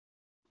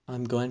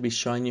I'm going to be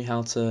showing you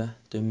how to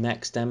do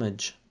max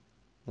damage,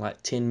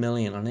 like 10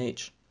 million on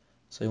each.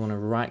 So you want to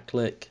right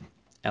click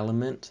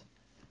element,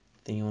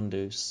 then you want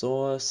to do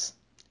source,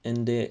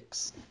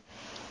 index,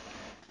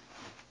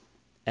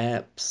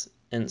 apps,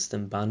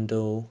 instant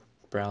bundle,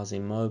 browser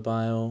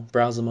mobile.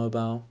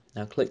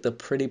 Now click the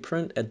pretty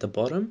print at the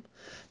bottom.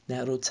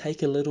 Now it'll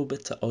take a little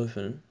bit to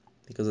open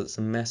because it's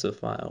a massive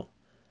file.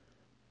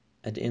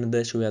 At the end of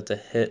this, you'll have to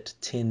hit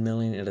 10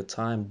 million at a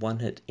time, one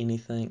hit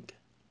anything,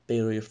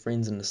 beat all your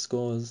friends in the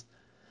scores.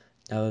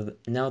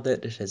 Now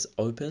that it has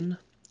opened,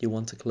 you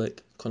want to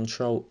click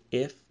Control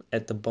F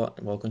at the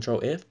bottom. Well,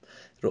 Control F,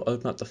 it'll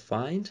open up the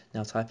find.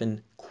 Now type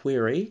in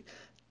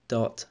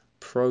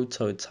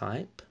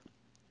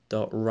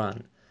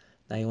query.prototype.run.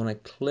 Now you want to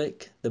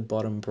click the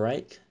bottom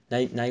break. Now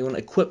you want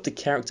to equip the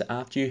character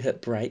after you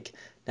hit break.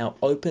 Now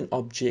open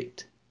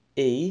Object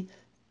E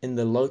in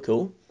the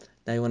local.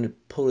 Now you want to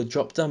pull the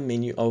drop down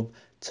menu of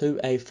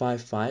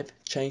 2A55,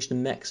 change the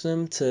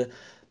maximum to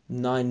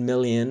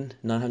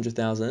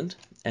 9,900,000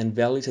 and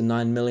value to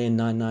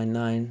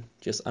 9,999,000,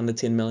 just under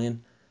 10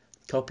 million.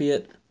 Copy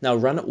it. Now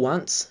run it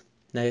once.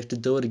 Now you have to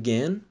do it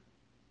again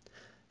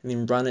and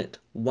then run it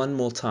one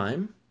more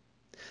time.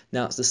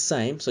 Now it's the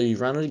same, so you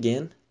run it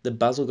again, the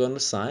buzz will go on the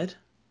side.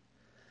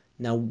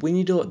 Now when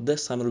you do it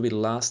this time, it'll be the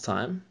last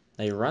time.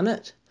 Now you run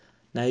it.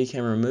 Now you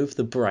can remove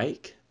the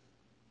break,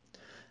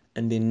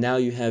 and then now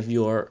you have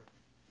your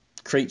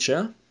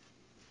creature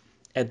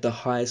at the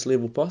highest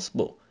level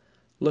possible.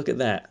 Look at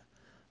that.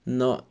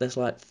 That's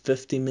like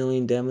 50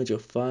 million damage or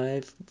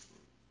 5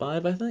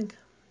 I think.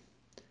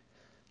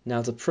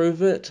 Now to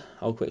prove it,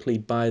 I'll quickly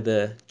buy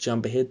the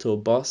jump ahead to a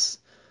boss.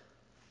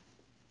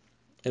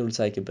 It will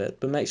take a bit,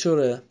 but make sure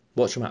to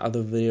watch my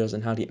other videos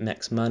on how to get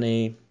max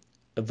money,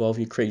 evolve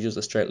your creatures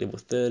to straight level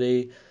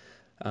 30,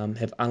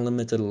 have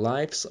unlimited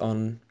lives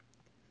on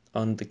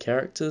the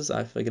characters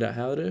I figured out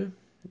how to.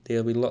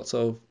 There'll be lots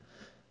of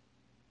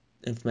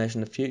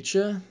information in the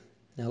future.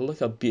 Now look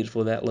how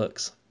beautiful that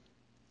looks.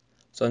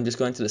 So I'm just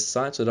going to the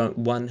side so I don't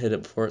one hit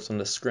it before it's on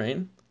the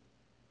screen.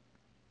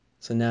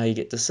 So now you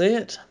get to see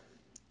it,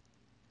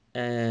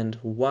 and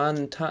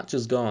one touch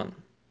is gone.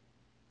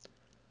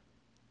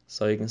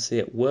 So you can see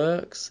it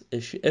works.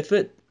 If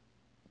it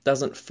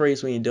doesn't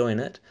freeze when you're doing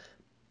it,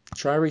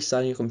 try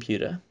restarting your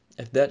computer.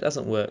 If that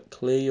doesn't work,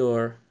 clear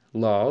your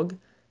log.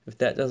 If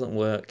that doesn't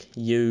work,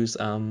 use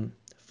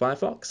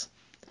FIREFOX.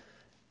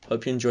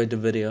 Hope you enjoyed the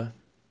video.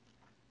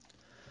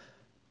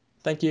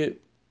 Thank you.